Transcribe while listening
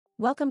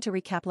Welcome to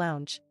Recap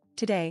Lounge.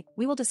 Today,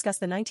 we will discuss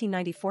the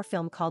 1994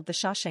 film called The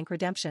Shawshank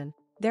Redemption.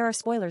 There are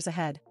spoilers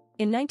ahead.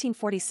 In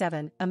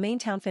 1947, a Maine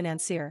town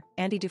financier,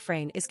 Andy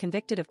Dufresne, is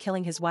convicted of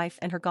killing his wife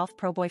and her golf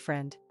pro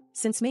boyfriend.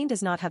 Since Maine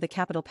does not have the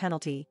capital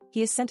penalty,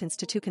 he is sentenced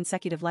to 2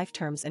 consecutive life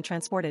terms and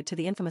transported to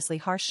the infamously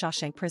harsh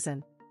Shawshank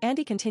prison.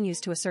 Andy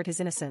continues to assert his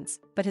innocence,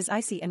 but his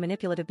icy and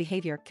manipulative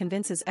behavior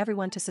convinces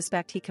everyone to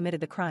suspect he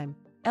committed the crime.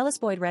 Ellis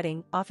Boyd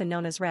Redding, often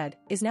known as Red,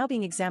 is now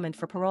being examined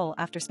for parole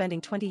after spending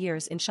 20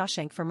 years in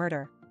Shawshank for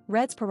murder.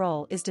 Red's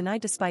parole is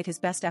denied despite his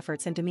best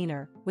efforts and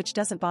demeanor, which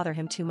doesn't bother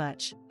him too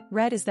much.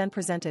 Red is then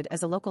presented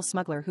as a local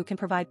smuggler who can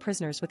provide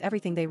prisoners with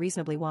everything they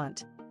reasonably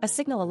want. A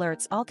signal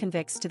alerts all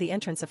convicts to the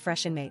entrance of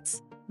fresh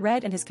inmates.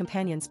 Red and his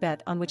companions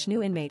bet on which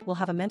new inmate will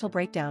have a mental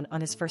breakdown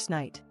on his first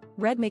night.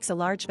 Red makes a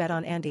large bet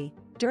on Andy.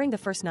 During the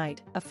first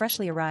night, a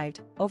freshly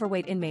arrived,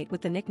 overweight inmate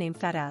with the nickname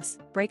Fat Ass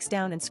breaks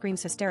down and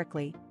screams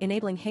hysterically,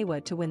 enabling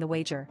Haywood to win the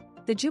wager.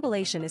 The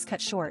jubilation is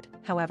cut short,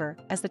 however,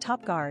 as the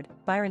top guard,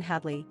 Byron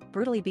Hadley,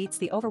 brutally beats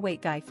the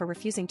overweight guy for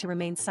refusing to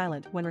remain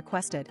silent when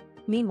requested.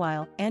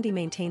 Meanwhile, Andy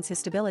maintains his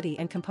stability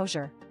and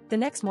composure. The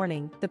next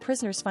morning, the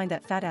prisoners find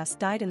that Fat Ass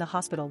died in the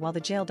hospital while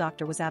the jail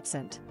doctor was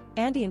absent.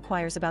 Andy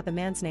inquires about the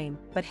man's name,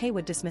 but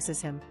Haywood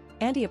dismisses him.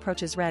 Andy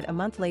approaches Red a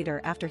month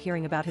later after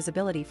hearing about his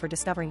ability for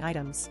discovering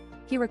items.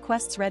 He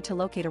requests Red to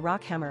locate a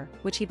rock hammer,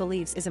 which he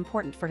believes is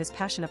important for his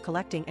passion of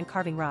collecting and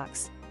carving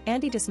rocks.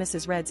 Andy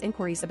dismisses Red's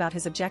inquiries about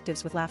his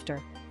objectives with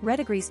laughter. Red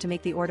agrees to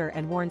make the order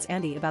and warns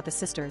Andy about the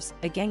Sisters,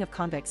 a gang of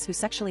convicts who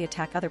sexually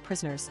attack other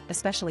prisoners,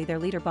 especially their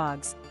leader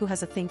Boggs, who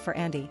has a thing for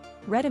Andy.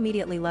 Red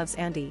immediately loves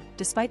Andy,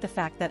 despite the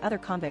fact that other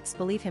convicts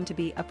believe him to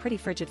be a pretty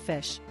frigid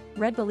fish.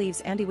 Red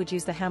believes Andy would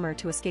use the hammer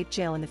to escape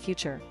jail in the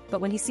future,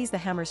 but when he sees the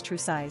hammer's true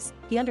size,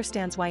 he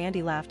understands why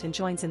Andy laughed and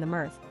joins in the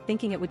mirth,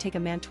 thinking it would take a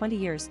man 20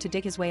 years to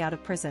dig his way out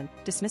of prison,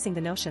 dismissing the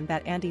notion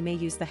that Andy may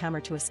use the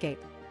hammer to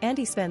escape.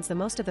 Andy spends the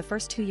most of the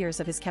first 2 years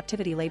of his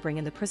captivity laboring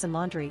in the prison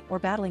laundry or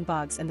battling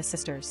Boggs and the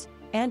Sisters.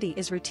 Andy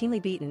is routinely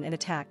beaten and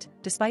attacked,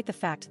 despite the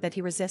fact that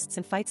he resists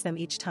and fights them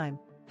each time.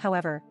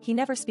 However, he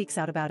never speaks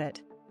out about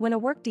it. When a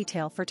work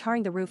detail for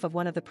tarring the roof of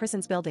one of the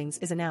prison's buildings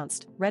is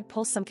announced, Red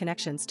pulls some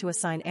connections to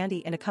assign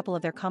Andy and a couple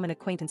of their common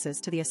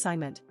acquaintances to the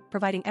assignment,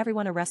 providing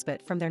everyone a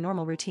respite from their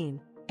normal routine.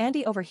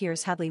 Andy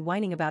overhears Hadley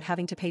whining about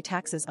having to pay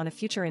taxes on a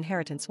future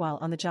inheritance while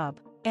on the job.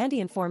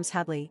 Andy informs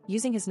Hadley,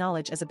 using his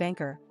knowledge as a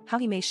banker, how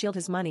he may shield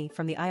his money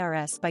from the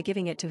IRS by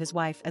giving it to his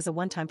wife as a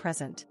one-time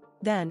present.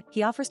 Then,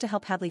 he offers to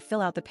help Hadley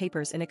fill out the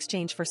papers in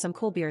exchange for some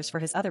cool beers for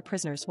his other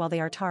prisoners while they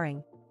are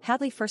tarring.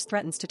 Hadley first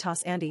threatens to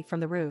toss Andy from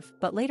the roof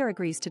but later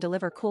agrees to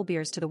deliver cool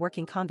beers to the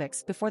working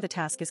convicts before the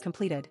task is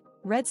completed.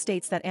 Red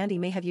states that Andy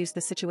may have used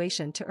the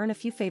situation to earn a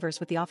few favors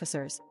with the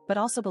officers, but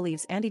also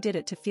believes Andy did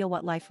it to feel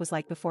what life was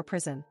like before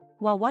prison.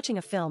 While watching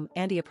a film,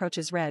 Andy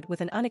approaches Red with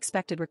an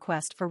unexpected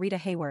request for Rita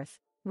Hayworth.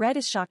 Red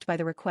is shocked by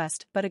the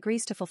request but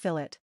agrees to fulfill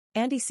it.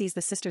 Andy sees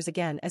the Sisters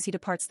again as he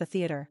departs the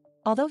theater.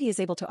 Although he is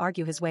able to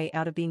argue his way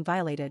out of being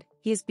violated,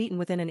 he is beaten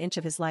within an inch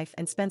of his life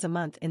and spends a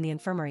month in the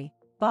infirmary.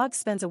 Boggs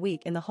spends a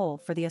week in the hole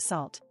for the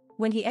assault.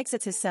 When he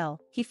exits his cell,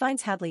 he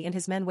finds Hadley and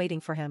his men waiting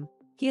for him.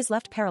 He is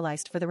left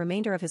paralyzed for the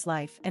remainder of his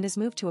life and is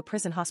moved to a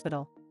prison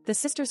hospital. The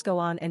Sisters go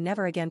on and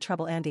never again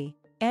trouble Andy.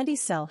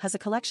 Andy's cell has a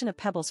collection of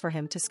pebbles for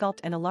him to sculpt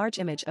and a large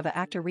image of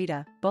actor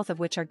Rita, both of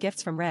which are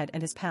gifts from Red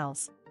and his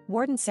pals.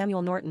 Warden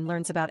Samuel Norton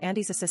learns about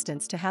Andy's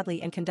assistance to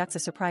Hadley and conducts a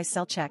surprise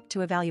cell check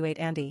to evaluate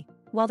Andy.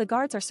 While the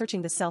guards are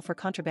searching the cell for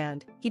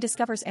contraband, he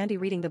discovers Andy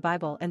reading the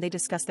Bible and they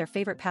discuss their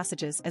favorite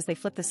passages as they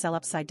flip the cell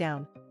upside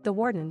down. The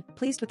warden,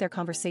 pleased with their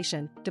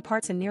conversation,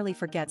 departs and nearly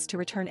forgets to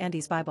return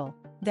Andy's Bible.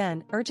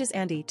 Then, urges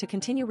Andy to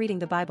continue reading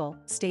the Bible,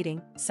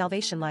 stating,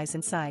 "Salvation lies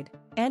inside."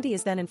 Andy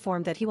is then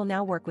informed that he will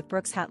now work with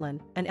Brooks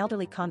Hatlin, an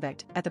elderly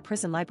convict, at the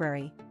prison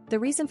library. The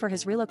reason for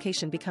his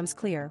relocation becomes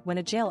clear when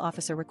a jail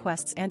officer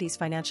requests Andy's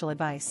financial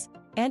advice.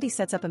 Andy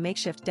sets up a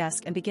makeshift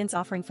desk and begins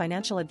offering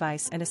financial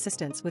advice and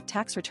assistance with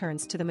tax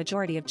returns to the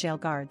majority of jail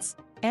guards.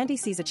 Andy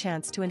sees a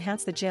chance to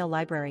enhance the jail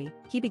library.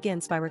 He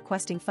begins by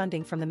requesting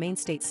funding from the Maine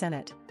State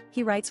Senate.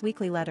 He writes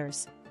weekly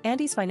letters.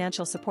 Andy's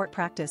financial support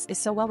practice is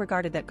so well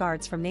regarded that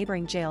guards from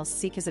neighboring jails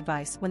seek his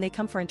advice when they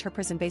come for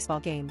inter-prison baseball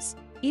games.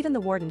 Even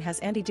the warden has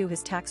Andy do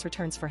his tax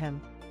returns for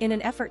him. In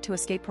an effort to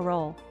escape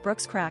parole,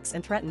 Brooks cracks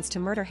and threatens to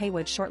murder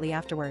Haywood shortly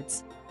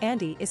afterwards.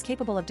 Andy is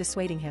capable of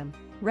dissuading him.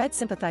 Red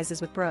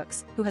sympathizes with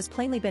Brooks, who has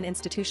plainly been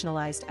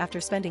institutionalized after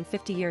spending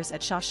 50 years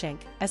at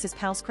Shawshank, as his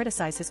pals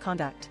criticize his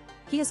conduct.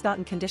 He has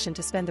gotten conditioned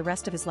to spend the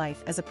rest of his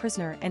life as a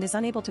prisoner and is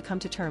unable to come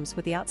to terms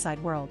with the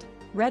outside world.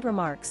 Red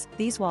remarks,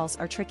 "These walls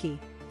are tricky.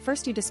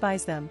 First you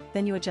despise them,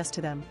 then you adjust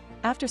to them.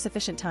 After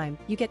sufficient time,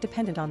 you get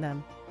dependent on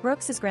them."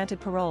 Brooks is granted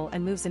parole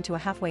and moves into a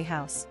halfway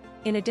house.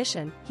 In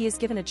addition, he is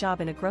given a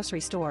job in a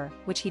grocery store,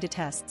 which he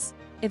detests.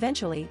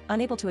 Eventually,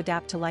 unable to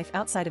adapt to life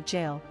outside of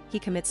jail, he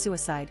commits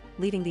suicide,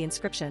 leaving the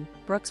inscription,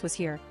 "Brooks was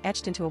here,"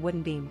 etched into a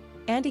wooden beam.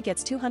 Andy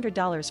gets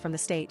 $200 from the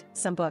state,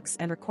 some books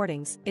and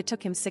recordings. It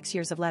took him 6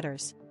 years of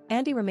letters.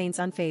 Andy remains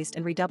unfazed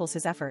and redoubles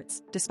his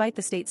efforts, despite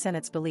the state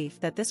Senate's belief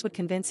that this would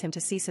convince him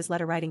to cease his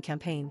letter-writing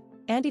campaign.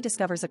 Andy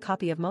discovers a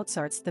copy of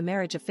Mozart's The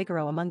Marriage of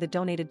Figaro among the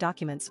donated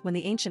documents when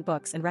the ancient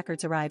books and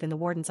records arrive in the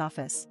warden's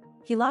office.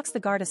 He locks the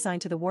guard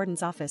assigned to the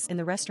warden's office in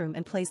the restroom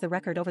and plays the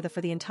record over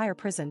for the entire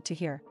prison to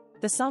hear.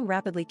 The song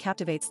rapidly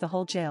captivates the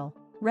whole jail.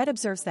 Red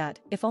observes that,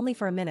 if only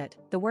for a minute,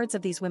 the words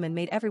of these women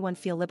made everyone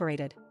feel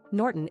liberated.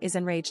 Norton is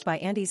enraged by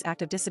Andy's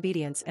act of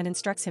disobedience and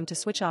instructs him to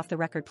switch off the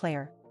record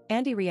player.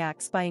 Andy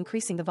reacts by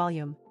increasing the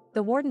volume.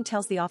 The warden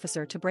tells the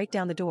officer to break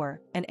down the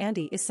door, and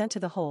Andy is sent to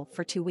the hole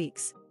for 2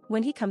 weeks.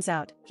 When he comes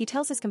out, he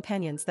tells his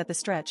companions that the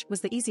stretch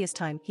was the easiest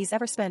time he's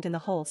ever spent in the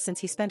hole since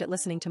he spent it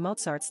listening to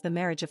Mozart's The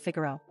Marriage of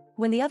Figaro.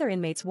 When the other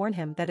inmates warn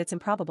him that it's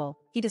improbable,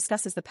 he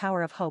discusses the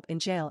power of hope in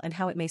jail and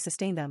how it may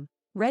sustain them.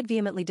 Red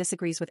vehemently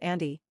disagrees with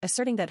Andy,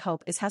 asserting that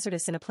hope is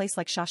hazardous in a place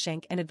like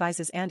Shawshank and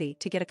advises Andy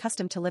to get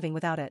accustomed to living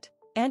without it.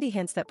 Andy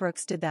hints that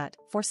Brooks did that,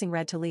 forcing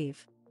Red to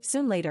leave.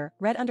 Soon later,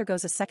 Red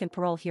undergoes a second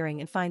parole hearing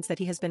and finds that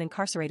he has been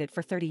incarcerated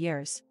for 30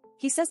 years.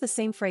 He says the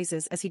same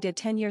phrases as he did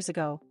 10 years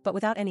ago, but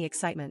without any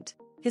excitement.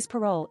 His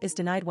parole is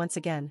denied once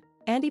again.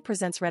 Andy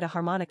presents Red a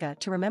harmonica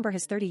to remember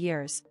his 30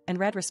 years, and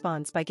Red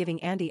responds by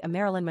giving Andy a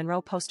Marilyn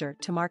Monroe poster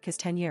to mark his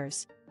 10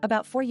 years.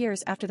 About 4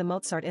 years after the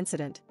Mozart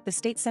incident, the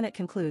state senate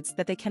concludes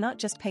that they cannot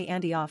just pay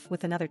Andy off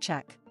with another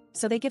check.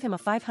 So they give him a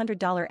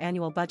 $500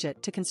 annual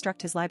budget to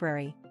construct his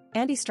library.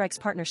 Andy strikes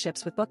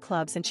partnerships with book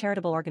clubs and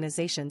charitable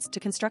organizations to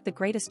construct the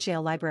greatest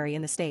jail library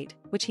in the state,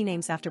 which he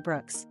names after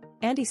Brooks.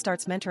 Andy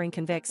starts mentoring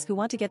convicts who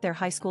want to get their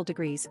high school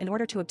degrees in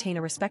order to obtain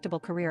a respectable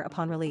career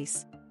upon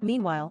release.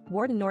 Meanwhile,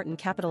 Warden Norton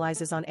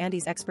capitalizes on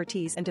Andy's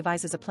expertise and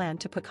devises a plan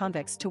to put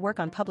convicts to work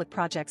on public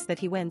projects that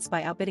he wins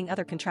by outbidding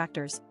other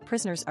contractors.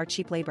 Prisoners are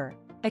cheap labor.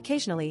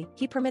 Occasionally,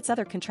 he permits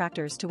other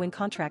contractors to win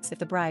contracts if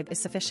the bribe is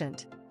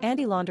sufficient.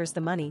 Andy launders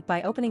the money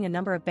by opening a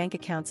number of bank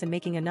accounts and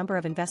making a number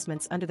of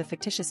investments under the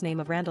fictitious name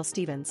of Randall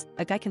Stevens,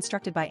 a guy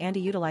constructed by Andy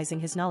utilizing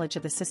his knowledge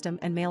of the system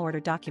and mail-order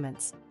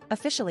documents.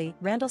 Officially,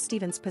 Randall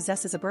Stevens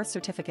possesses a birth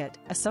certificate,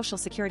 a social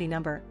security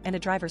number, and a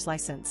driver's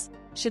license.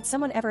 Should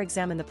someone ever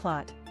examine the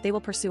plot, they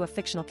will pursue a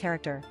fictional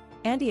character.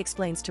 Andy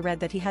explains to Red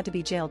that he had to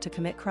be jailed to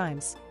commit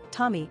crimes.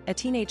 Tommy, a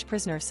teenage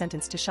prisoner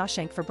sentenced to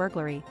Shawshank for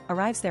burglary,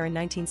 arrives there in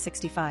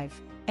 1965.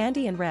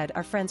 Andy and Red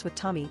are friends with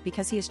Tommy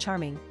because he is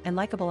charming and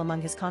likable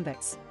among his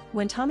convicts.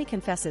 When Tommy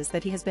confesses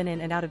that he has been in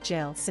and out of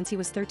jail since he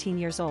was 13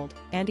 years old,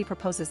 Andy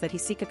proposes that he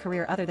seek a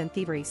career other than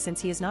thievery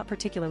since he is not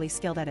particularly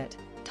skilled at it.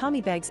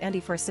 Tommy begs Andy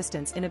for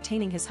assistance in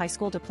obtaining his high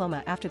school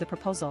diploma after the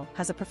proposal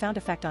has a profound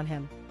effect on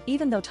him.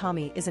 Even though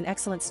Tommy is an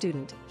excellent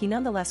student, he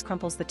nonetheless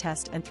crumples the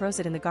test and throws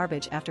it in the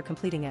garbage after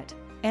completing it.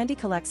 Andy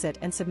collects it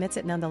and submits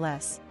it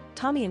nonetheless.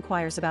 Tommy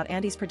inquires about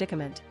Andy's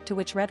predicament, to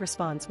which Red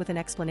responds with an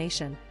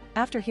explanation.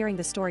 After hearing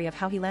the story of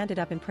how he landed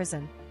up in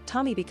prison,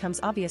 Tommy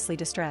becomes obviously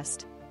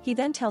distressed. He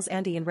then tells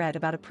Andy and Red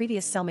about a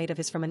previous cellmate of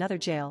his from another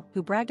jail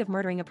who bragged of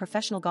murdering a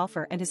professional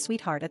golfer and his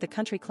sweetheart at the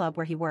country club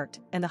where he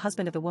worked, and the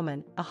husband of the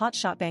woman, a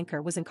hotshot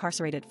banker, was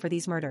incarcerated for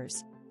these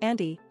murders.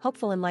 Andy,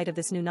 hopeful in light of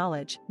this new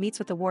knowledge, meets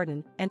with the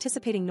warden,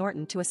 anticipating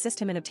Norton to assist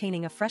him in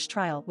obtaining a fresh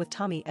trial with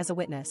Tommy as a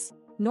witness.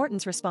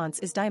 Norton's response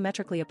is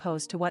diametrically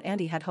opposed to what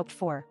Andy had hoped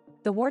for.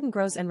 The warden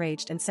grows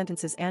enraged and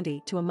sentences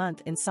Andy to a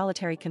month in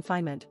solitary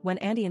confinement when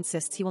Andy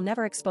insists he will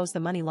never expose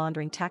the money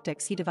laundering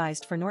tactics he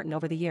devised for Norton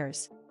over the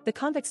years. The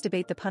convicts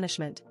debate the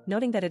punishment,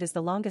 noting that it is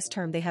the longest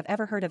term they have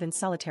ever heard of in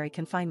solitary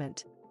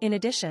confinement. In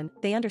addition,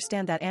 they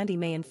understand that Andy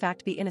may in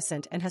fact be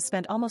innocent and has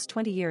spent almost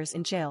 20 years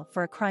in jail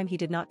for a crime he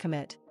did not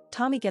commit.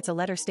 Tommy gets a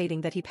letter stating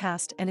that he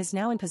passed and is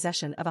now in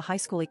possession of a high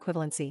school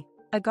equivalency.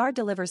 A guard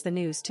delivers the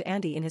news to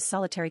Andy in his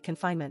solitary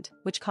confinement,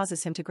 which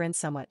causes him to grin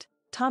somewhat.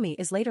 Tommy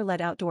is later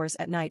led outdoors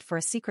at night for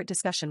a secret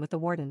discussion with the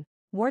warden.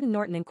 Warden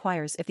Norton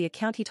inquires if the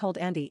account he told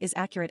Andy is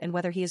accurate and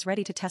whether he is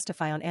ready to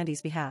testify on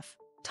Andy's behalf.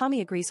 Tommy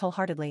agrees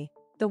wholeheartedly.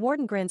 The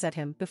warden grins at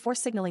him before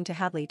signaling to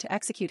Hadley to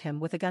execute him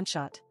with a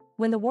gunshot.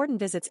 When the warden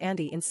visits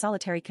Andy in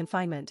solitary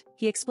confinement,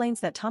 he explains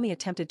that Tommy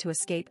attempted to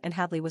escape and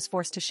Hadley was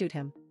forced to shoot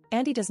him.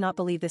 Andy does not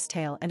believe this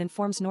tale and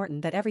informs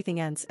Norton that everything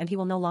ends and he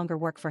will no longer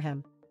work for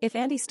him. If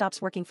Andy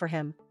stops working for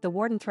him, the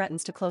warden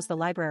threatens to close the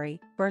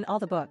library, burn all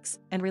the books,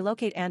 and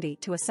relocate Andy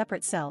to a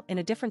separate cell in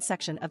a different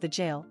section of the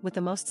jail with the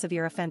most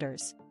severe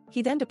offenders.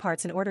 He then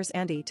departs and orders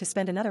Andy to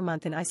spend another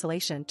month in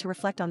isolation to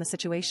reflect on the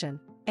situation.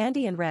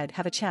 Andy and Red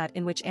have a chat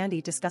in which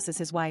Andy discusses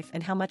his wife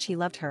and how much he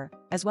loved her,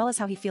 as well as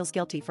how he feels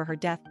guilty for her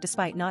death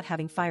despite not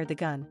having fired the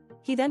gun.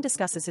 He then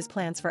discusses his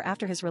plans for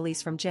after his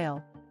release from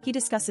jail. He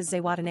discusses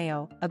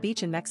Zihuatanejo, a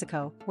beach in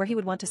Mexico, where he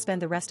would want to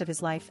spend the rest of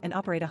his life and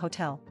operate a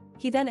hotel.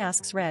 He then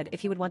asks Red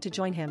if he would want to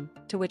join him,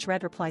 to which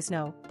Red replies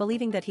no,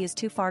 believing that he is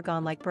too far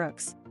gone like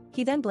Brooks.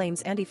 He then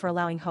blames Andy for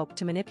allowing Hope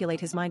to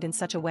manipulate his mind in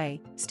such a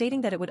way,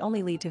 stating that it would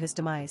only lead to his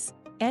demise.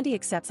 Andy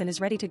accepts and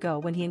is ready to go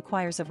when he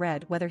inquires of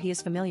Red whether he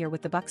is familiar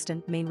with the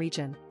Buxton, Maine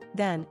region.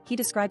 Then, he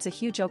describes a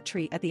huge oak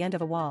tree at the end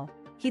of a wall.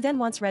 He then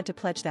wants Red to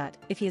pledge that,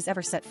 if he is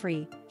ever set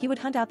free, he would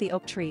hunt out the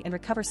oak tree and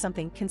recover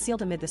something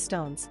concealed amid the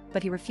stones,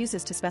 but he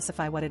refuses to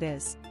specify what it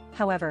is.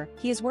 However,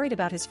 he is worried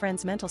about his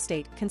friend's mental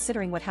state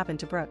considering what happened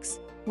to Brooks.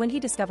 When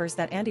he discovers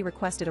that Andy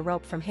requested a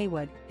rope from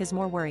Haywood, he's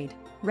more worried.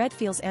 Red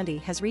feels Andy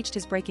has reached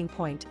his breaking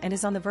point and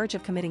is on the verge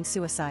of committing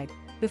suicide.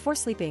 Before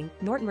sleeping,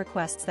 Norton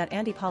requests that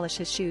Andy polish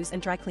his shoes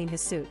and dry clean his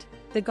suit.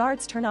 The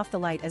guards turn off the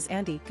light as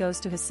Andy goes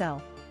to his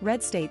cell.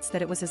 Red states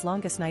that it was his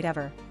longest night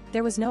ever.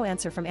 There was no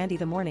answer from Andy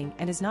the morning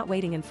and is not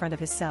waiting in front of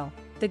his cell.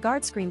 The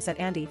guard screams at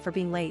Andy for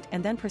being late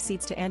and then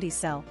proceeds to Andy's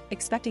cell,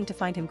 expecting to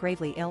find him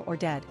gravely ill or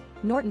dead.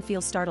 Norton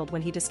feels startled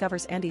when he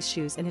discovers Andy's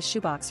shoes in his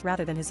shoebox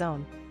rather than his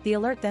own. The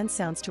alert then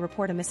sounds to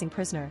report a missing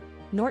prisoner.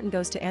 Norton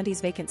goes to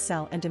Andy's vacant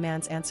cell and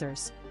demands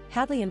answers.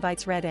 Hadley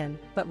invites Red in,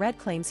 but Red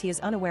claims he is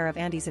unaware of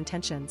Andy's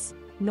intentions.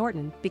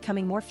 Norton,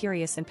 becoming more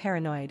furious and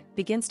paranoid,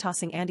 begins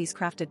tossing Andy's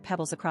crafted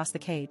pebbles across the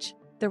cage.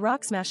 The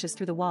rock smashes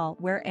through the wall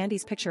where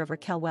Andy's picture of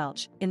Raquel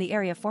Welch, in the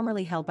area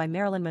formerly held by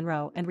Marilyn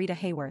Monroe and Rita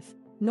Hayworth.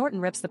 Norton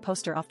rips the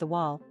poster off the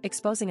wall,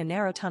 exposing a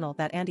narrow tunnel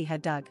that Andy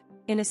had dug.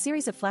 In a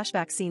series of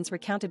flashback scenes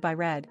recounted by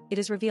Red, it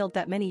is revealed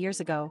that many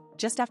years ago,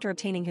 just after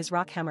obtaining his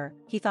rock hammer,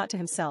 he thought to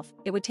himself,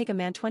 it would take a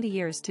man 20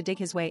 years to dig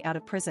his way out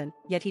of prison,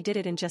 yet he did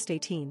it in just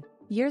 18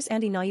 years.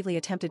 Andy naively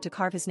attempted to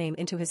carve his name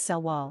into his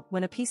cell wall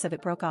when a piece of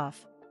it broke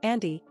off.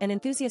 Andy, an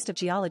enthusiast of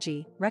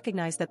geology,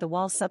 recognized that the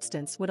wall's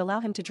substance would allow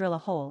him to drill a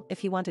hole if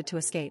he wanted to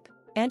escape.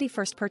 Andy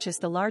first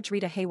purchased the large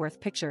Rita Hayworth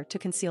picture to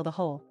conceal the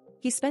hole.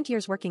 He spent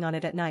years working on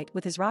it at night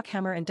with his rock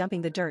hammer and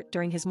dumping the dirt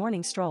during his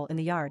morning stroll in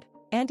the yard.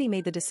 Andy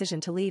made the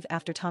decision to leave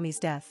after Tommy's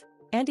death.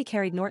 Andy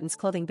carried Norton's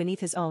clothing beneath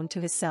his own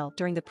to his cell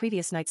during the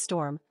previous night's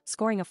storm,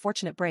 scoring a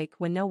fortunate break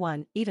when no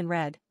one, even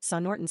Red, saw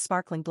Norton's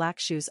sparkling black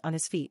shoes on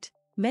his feet.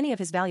 Many of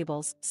his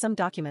valuables, some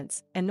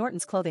documents, and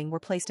Norton's clothing were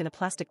placed in a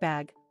plastic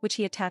bag, which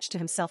he attached to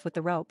himself with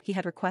the rope he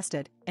had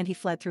requested, and he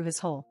fled through his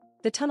hole.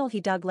 The tunnel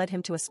he dug led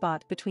him to a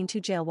spot between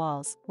two jail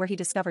walls, where he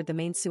discovered the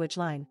main sewage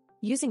line.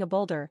 Using a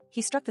boulder,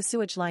 he struck the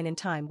sewage line in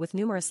time with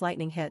numerous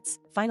lightning hits,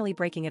 finally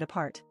breaking it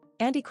apart.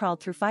 Andy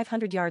crawled through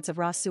 500 yards of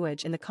raw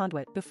sewage in the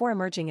conduit before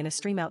emerging in a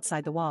stream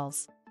outside the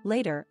walls.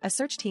 Later, a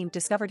search team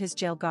discovered his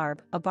jail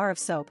garb, a bar of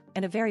soap,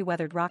 and a very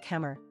weathered rock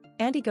hammer.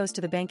 Andy goes to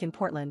the bank in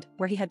Portland,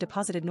 where he had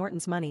deposited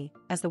Norton's money,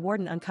 as the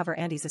warden uncover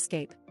Andy's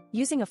escape.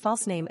 Using a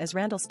false name as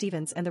Randall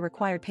Stevens and the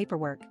required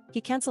paperwork,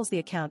 he cancels the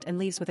account and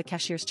leaves with a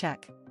cashier's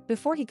check.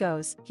 Before he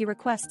goes, he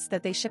requests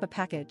that they ship a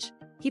package.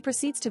 He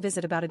proceeds to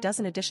visit about a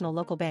dozen additional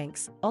local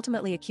banks,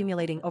 ultimately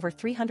accumulating over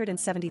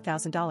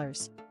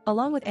 $370,000.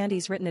 Along with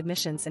Andy's written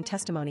admissions and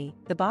testimony,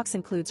 the box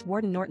includes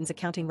Warden Norton's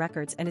accounting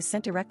records and is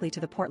sent directly to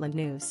the Portland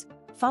News.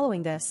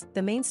 Following this,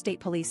 the Maine State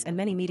Police and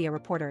many media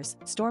reporters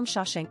storm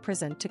Shawshank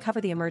Prison to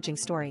cover the emerging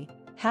story.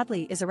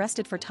 Hadley is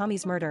arrested for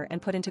Tommy's murder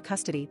and put into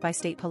custody by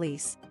state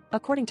police.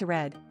 According to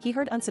Red, he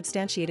heard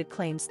unsubstantiated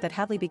claims that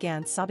Hadley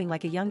began sobbing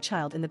like a young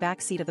child in the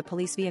back seat of the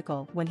police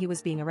vehicle when he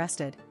was being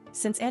arrested.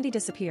 Since Andy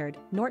disappeared,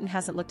 Norton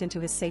hasn't looked into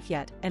his safe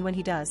yet, and when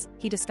he does,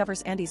 he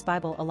discovers Andy's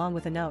Bible along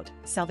with a note,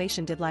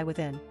 "Salvation did lie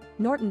within."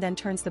 Norton then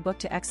turns the book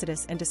to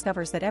Exodus and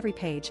discovers that every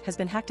page has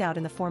been hacked out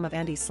in the form of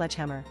Andy's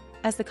sledgehammer.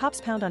 As the cops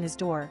pound on his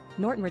door,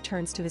 Norton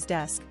returns to his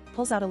desk,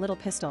 pulls out a little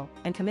pistol,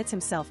 and commits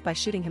himself by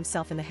shooting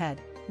himself in the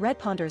head. Red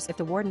ponders if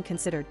the warden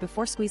considered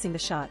before squeezing the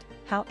shot,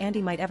 how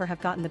Andy might ever have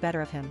gotten the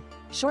better of him.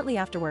 Shortly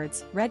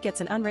afterwards, Red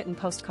gets an unwritten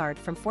postcard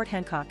from Fort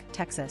Hancock,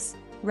 Texas.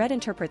 Red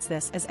interprets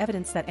this as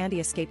evidence that Andy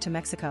escaped to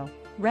Mexico.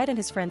 Red and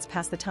his friends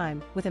pass the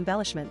time, with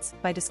embellishments,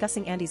 by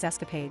discussing Andy's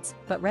escapades,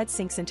 but Red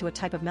sinks into a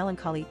type of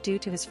melancholy due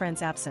to his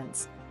friend's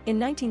absence. In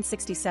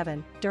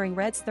 1967, during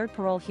Red's third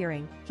parole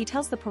hearing, he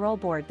tells the parole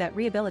board that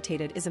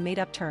rehabilitated is a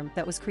made-up term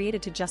that was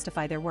created to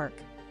justify their work.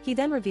 He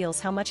then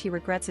reveals how much he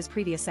regrets his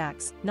previous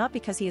acts, not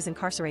because he is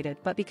incarcerated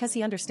but because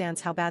he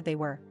understands how bad they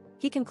were.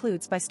 He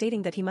concludes by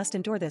stating that he must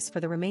endure this for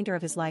the remainder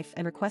of his life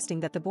and requesting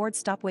that the board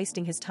stop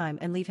wasting his time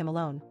and leave him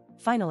alone.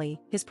 Finally,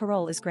 his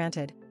parole is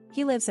granted.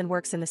 He lives and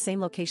works in the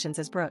same locations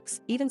as Brooks,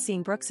 even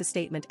seeing Brooks'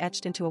 statement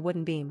etched into a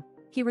wooden beam.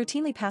 He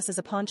routinely passes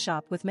a pawn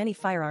shop with many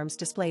firearms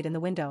displayed in the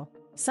window.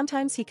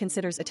 Sometimes he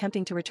considers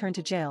attempting to return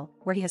to jail,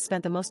 where he has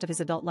spent the most of his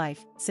adult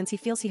life, since he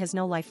feels he has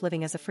no life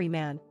living as a free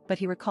man, but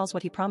he recalls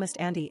what he promised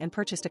Andy and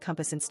purchased a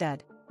compass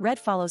instead. Red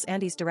follows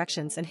Andy's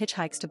directions and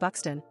hitchhikes to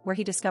Buxton, where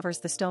he discovers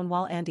the stone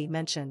wall Andy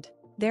mentioned.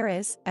 There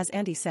is, as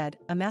Andy said,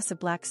 a massive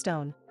black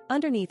stone.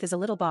 Underneath is a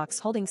little box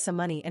holding some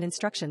money and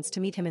instructions to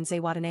meet him in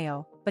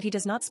Zihuatanejo, but he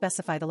does not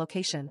specify the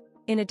location.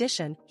 In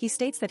addition, he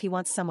states that he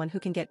wants someone who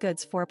can get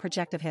goods for a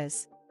project of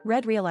his.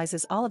 Red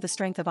realizes all of the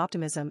strength of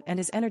optimism and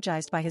is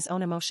energized by his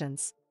own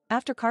emotions.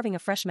 After carving a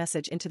fresh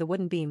message into the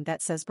wooden beam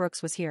that says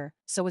Brooks was here,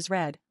 so was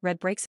Red, Red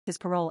breaks his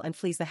parole and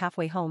flees the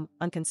halfway home,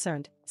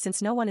 unconcerned,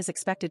 since no one is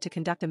expected to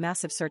conduct a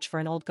massive search for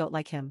an old goat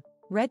like him.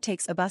 Red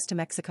takes a bus to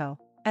Mexico.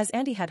 As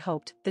Andy had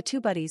hoped, the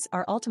two buddies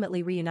are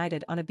ultimately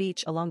reunited on a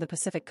beach along the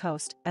Pacific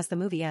coast as the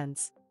movie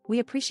ends. We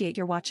appreciate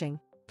your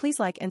watching. Please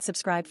like and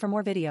subscribe for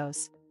more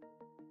videos.